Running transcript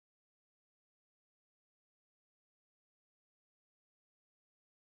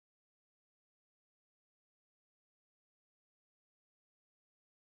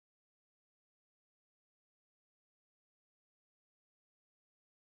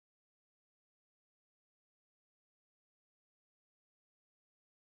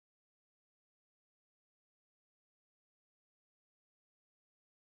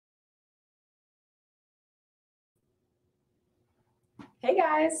Hey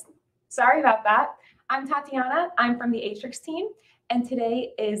guys, sorry about that. I'm Tatiana. I'm from the Atrix team, and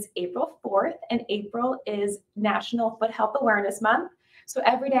today is April 4th, and April is National Foot Health Awareness Month. So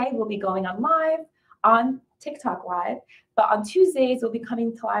every day we'll be going on live on TikTok Live, but on Tuesdays we'll be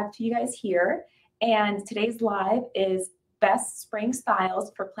coming to live to you guys here. And today's live is best spring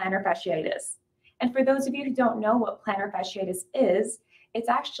styles for plantar fasciitis. And for those of you who don't know what plantar fasciitis is, it's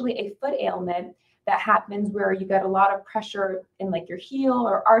actually a foot ailment that happens where you get a lot of pressure in like your heel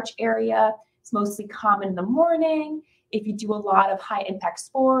or arch area. It's mostly common in the morning. If you do a lot of high impact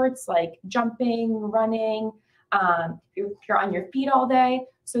sports like jumping, running, if you're on your feet all day.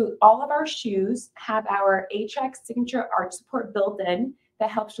 So all of our shoes have our HX signature arch support built in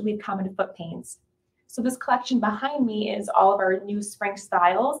that helps relieve common foot pains. So this collection behind me is all of our new spring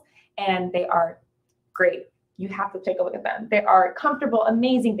styles, and they are great. You have to take a look at them. They are comfortable,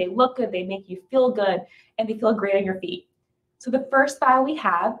 amazing. They look good. They make you feel good, and they feel great on your feet. So the first style we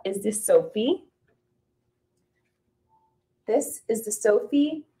have is this Sophie. This is the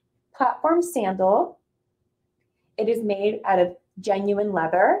Sophie platform sandal. It is made out of genuine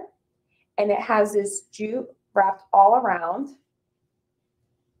leather, and it has this jute wrapped all around.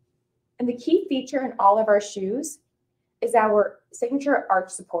 And the key feature in all of our shoes is our signature arch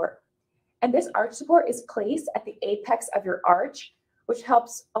support. And this arch support is placed at the apex of your arch, which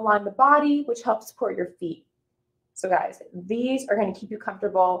helps align the body, which helps support your feet. So guys, these are going to keep you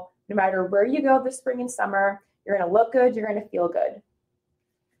comfortable no matter where you go this spring and summer. You're going to look good. You're going to feel good.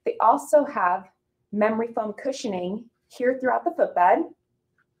 They also have memory foam cushioning here throughout the footbed.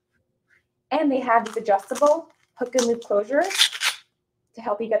 And they have these adjustable hook and loop closures to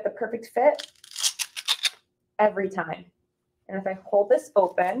help you get the perfect fit every time. And if I hold this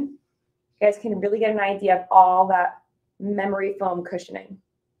open, you guys can really get an idea of all that memory foam cushioning.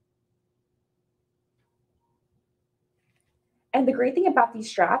 And the great thing about these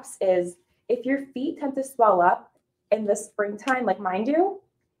straps is if your feet tend to swell up in the springtime like mine do,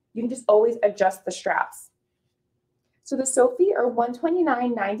 you can just always adjust the straps. So the Sophie are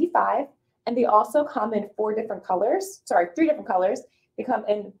 $129.95, and they also come in three different colors. They come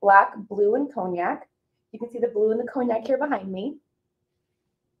in black, blue, and cognac. You can see the blue and the cognac here behind me.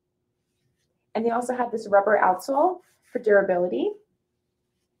 And they also have this rubber outsole for durability.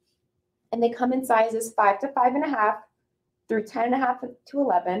 And they come in sizes 5 to 5.5 through 10.5 to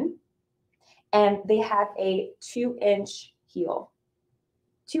 11. And they have a 2-inch heel,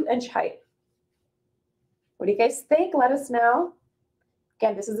 2-inch height. What do you guys think? Let us know.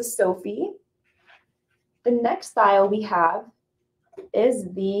 Again, this is a Sophie. The next style we have is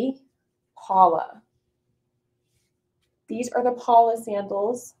the Paula. These are the Paula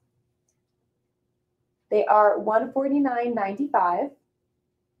sandals. They are $149.95.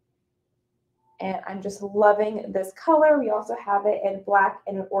 And I'm just loving this color. We also have it in black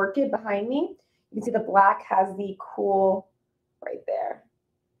and an orchid behind me. You can see the black has the cool right there.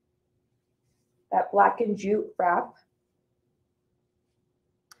 That black and jute wrap.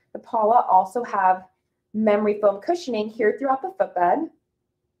 The Paula also have memory foam cushioning here throughout the footbed.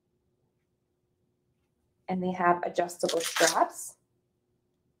 And they have adjustable straps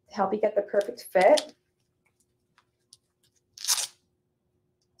to help you get the perfect fit.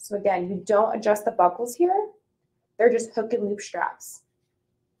 So again, you don't adjust the buckles here. They're just hook and loop straps.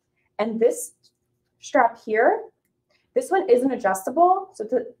 And this strap here, this one isn't adjustable, so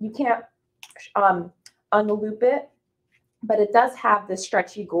you can't unloop it, but it does have this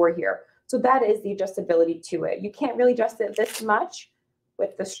stretchy gore here. So that is the adjustability to it. You can't really adjust it this much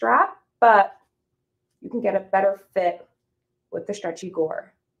with the strap, but you can get a better fit with the stretchy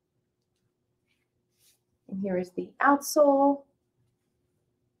gore. And here is the outsole.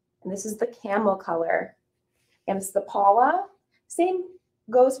 And this is the camel color. And it's the Paula. Same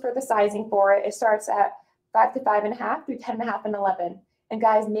goes for the sizing for it. It starts at 5 to 5.5 through 10.5 and 11. And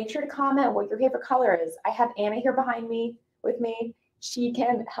guys, make sure to comment what your favorite color is. I have Anna here behind me with me. She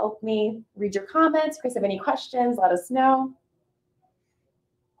can help me read your comments. If you guys have any questions, let us know.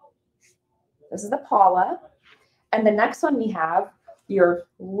 This is the Paula. And the next one we have, you'll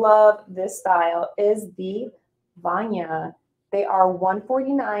love this style, is the Vanya. They are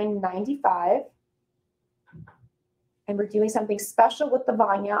 $149.95. And we're doing something special with the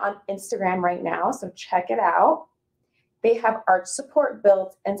Vanya on Instagram right now, so check it out. They have arch support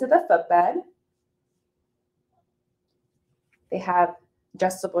built into the footbed. They have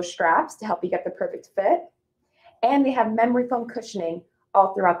adjustable straps to help you get the perfect fit. And they have memory foam cushioning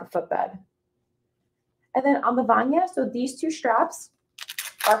all throughout the footbed. And then on the Vanya, so these two straps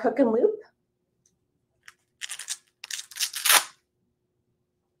are hook and loop.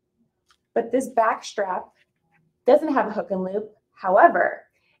 But this back strap doesn't have a hook and loop. However,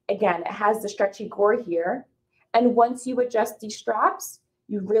 again, it has the stretchy gore here. And once you adjust these straps,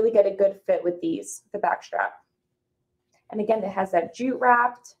 you really get a good fit with these, the back strap. And again, it has that jute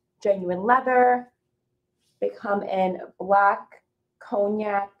wrapped, genuine leather. They come in black,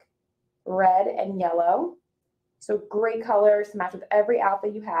 cognac, red, and yellow. So great colors to match with every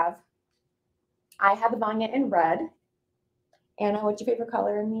outfit you have. I have the Vanya in red. Anna, what's your favorite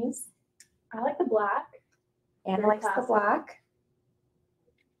color in these? I like the black. Anna likes the black.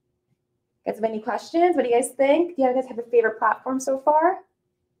 Guys have any questions? What do you guys think? Do you guys have a favorite platform so far?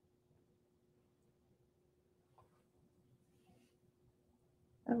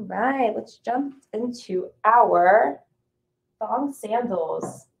 All right, let's jump into our thong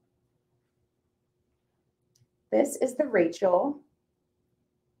sandals. This is the Rachel,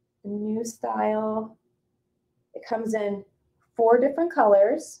 the new style. It comes in 5 different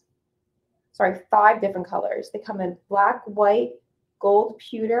colors. They come in black, white, gold,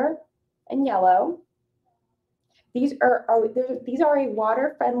 pewter, and yellow. These are a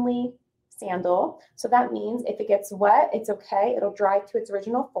water-friendly sandal. So that means if it gets wet, it's okay. It'll dry to its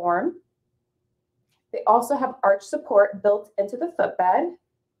original form. They also have arch support built into the footbed.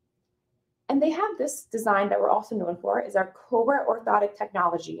 And they have this design that we're also known for is our Cobra orthotic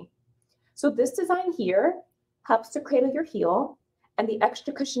technology. So this design here helps to cradle your heel, and the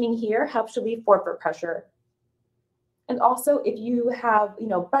extra cushioning here helps relieve forefoot pressure. And also if you have,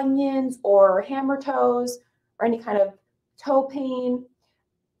 bunions or hammer toes or any kind of toe pain,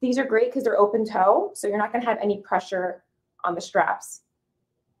 these are great because they're open toe, so you're not going to have any pressure on the straps.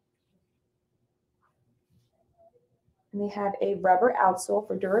 And they have a rubber outsole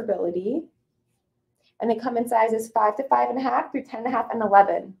for durability. And they come in sizes 5 to 5.5 through 10.5 and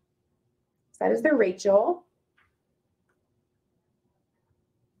 11. So that is the Rachel.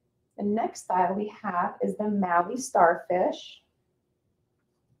 The next style we have is the Maui Starfish.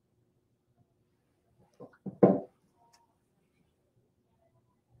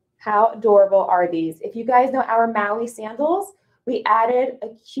 How adorable are these? If you guys know our Maui sandals, we added a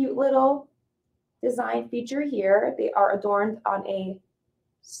cute little design feature here. They are adorned on a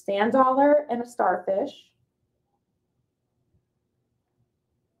sand dollar and a starfish.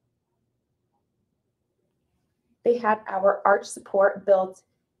 They have our arch support built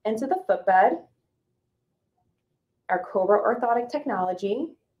into the footbed, our Cobra orthotic technology,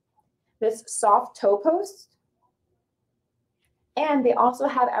 this soft toe post, and they also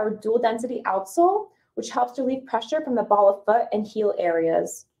have our dual density outsole, which helps relieve pressure from the ball of foot and heel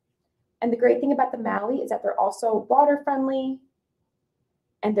areas. And the great thing about the Maui is that they're also water friendly,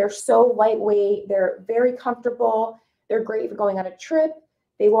 and they're so lightweight. They're very comfortable. They're great for going on a trip.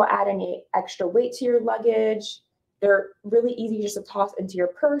 They won't add any extra weight to your luggage. They're really easy just to toss into your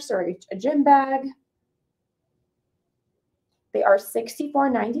purse or a gym bag. They are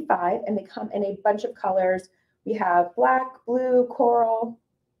 $64.95, and they come in a bunch of colors. We have black, blue, coral.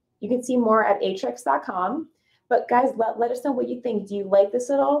 You can see more at atrix.com. But guys, let us know what you think. Do you like this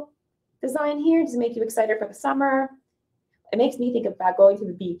little design here? Does it make you excited for the summer? It makes me think about going to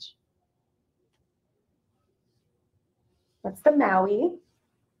the beach. That's the Maui.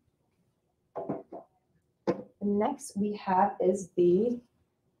 The next we have is the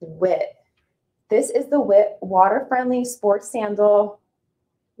Wit. This is the Wit water-friendly sports sandal.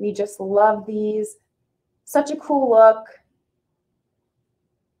 We just love these. Such a cool look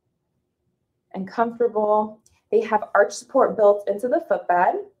and comfortable. They have arch support built into the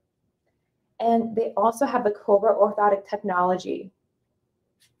footbed, and they also have the Cobra orthotic technology.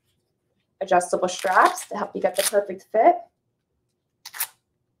 Adjustable straps to help you get the perfect fit.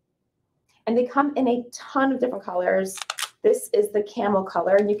 And they come in a ton of different colors. This is the camel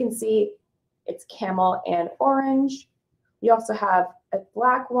color, and you can see it's camel and orange. We also have a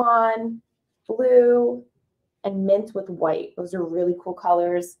black one, blue, and mint with white. Those are really cool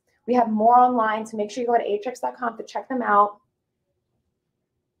colors. We have more online, so make sure you go to atrix.com to check them out.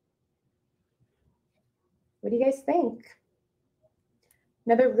 What do you guys think?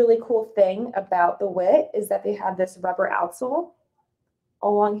 Another really cool thing about the Wit is that they have this rubber outsole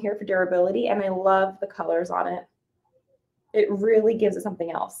along here for durability, and I love the colors on it. It really gives it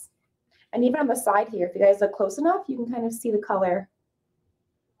something else. And even on the side here, if you guys look close enough, you can kind of see the color.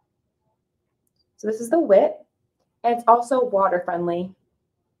 So this is the Wit, and it's also water friendly.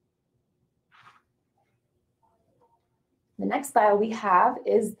 The next style we have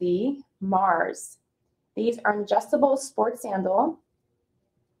is the Mars. These are an adjustable sports sandal.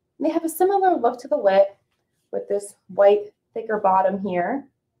 They have a similar look to the Wit with this white thicker bottom here.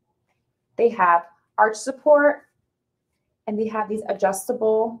 They have arch support, and they have these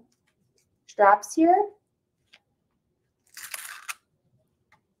adjustable straps here.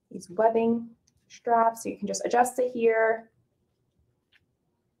 these webbing straps, so you can just adjust it here.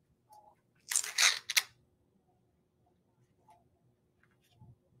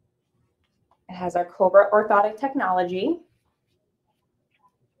 It has our Cobra orthotic technology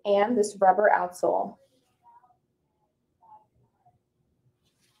and this rubber outsole.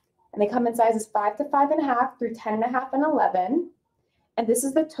 And they come in sizes 5 to 5.5 through 10.5 and 11. And this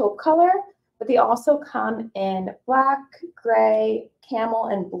is the taupe color, but they also come in black, gray, camel,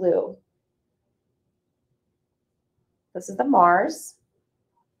 and blue. This is the Mars.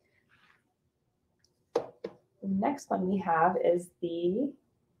 The next one we have is the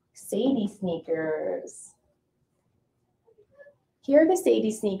Sadie sneakers. Here are the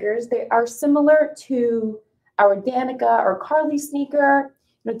Sadie sneakers. They are similar to our Danica or Carly sneaker.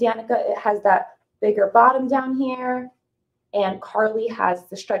 You know, Danica, it has that bigger bottom down here, and Carly has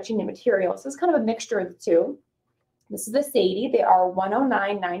the stretchy knit material. So it's kind of a mixture of the two. This is the Sadie. They are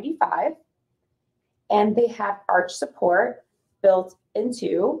 $109.95, and they have arch support built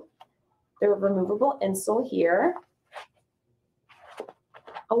into their removable insole here.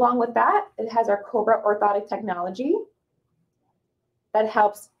 Along with that, it has our Cobra orthotic technology that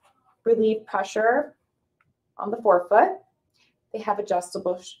helps relieve pressure on the forefoot. They have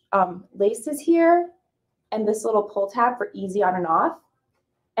adjustable laces here and this little pull tab for easy on and off.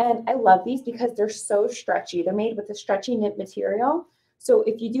 And I love these because they're so stretchy. They're made with a stretchy knit material. So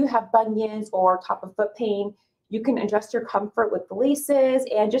if you do have bunions or top of foot pain, you can adjust your comfort with the laces,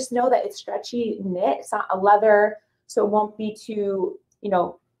 and just know that it's stretchy knit. It's not a leather, so it won't be too,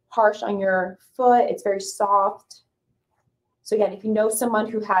 harsh on your foot. It's very soft. So again, if you know someone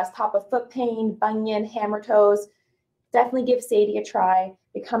who has top of foot pain, bunion, hammer toes, definitely give Sadie a try.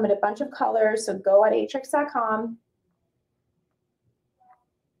 They come in a bunch of colors, so go at atrix.com.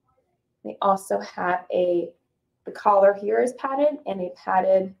 They also have the collar here is padded and a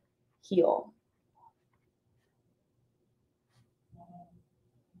padded heel.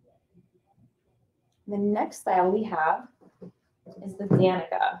 The next style we have is the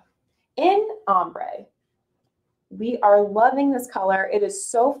Danica in ombre. We are loving this color. It is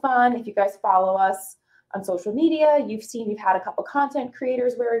so fun. If you guys follow us on social media, you've seen we've had a couple content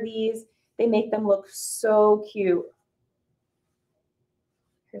creators wear these. They make them look so cute.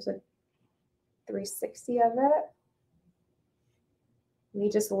 Here's a 360 of it. We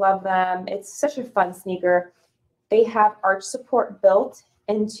just love them. It's such a fun sneaker. They have arch support built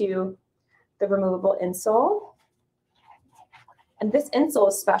into the removable insole. And this insole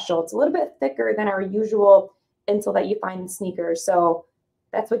is special. It's a little bit thicker than our usual insole that you find in sneakers. So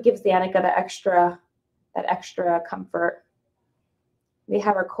that's what gives Danica that extra comfort. They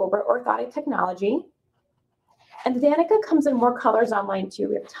have our Cobra orthotic technology. And the Danica comes in more colors online too.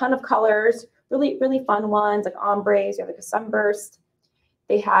 We have a ton of colors, really, really fun ones like ombres. You have like a sunburst.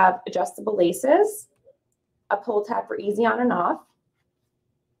 They have adjustable laces, a pull tab for easy on and off.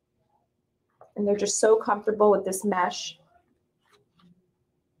 And they're just so comfortable with this mesh.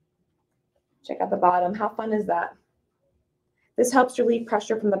 Check out the bottom. How fun is that? This helps relieve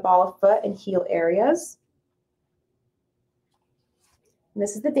pressure from the ball of foot and heel areas. And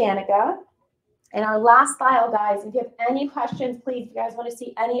this is the Danica. And our last style, guys, if you have any questions, please, if you guys want to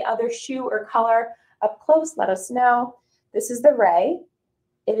see any other shoe or color up close, let us know. This is the Ray.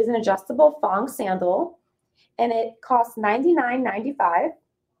 It is an adjustable thong sandal, and it costs $99.95.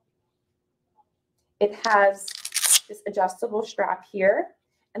 It has this adjustable strap here,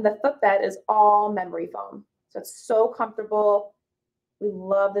 and the footbed is all memory foam. So it's so comfortable. We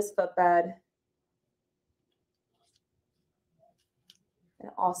love this footbed.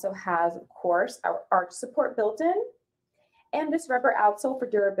 It also has, of course, our arch support built in and this rubber outsole for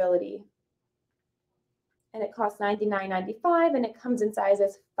durability. And it costs $99.95, and it comes in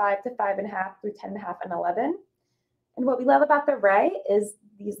sizes 5 to 5.5 through 10.5 and 11. And what we love about the Ray is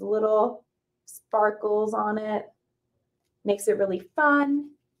these little sparkles on it. Makes it really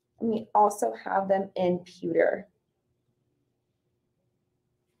fun. And we also have them in pewter.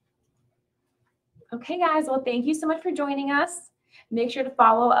 Okay, guys. Well, thank you so much for joining us. Make sure to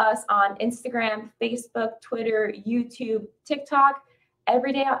follow us on Instagram, Facebook, Twitter, YouTube, TikTok.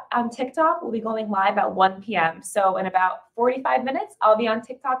 Every day on TikTok, we'll be going live at 1 p.m. So in about 45 minutes, I'll be on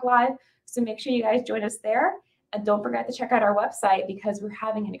TikTok live. So make sure you guys join us there. And don't forget to check out our website because we're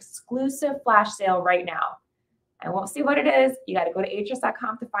having an exclusive flash sale right now. I won't see what it is. You got to go to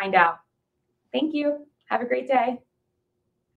atrix.com to find out. Thank you. Have a great day.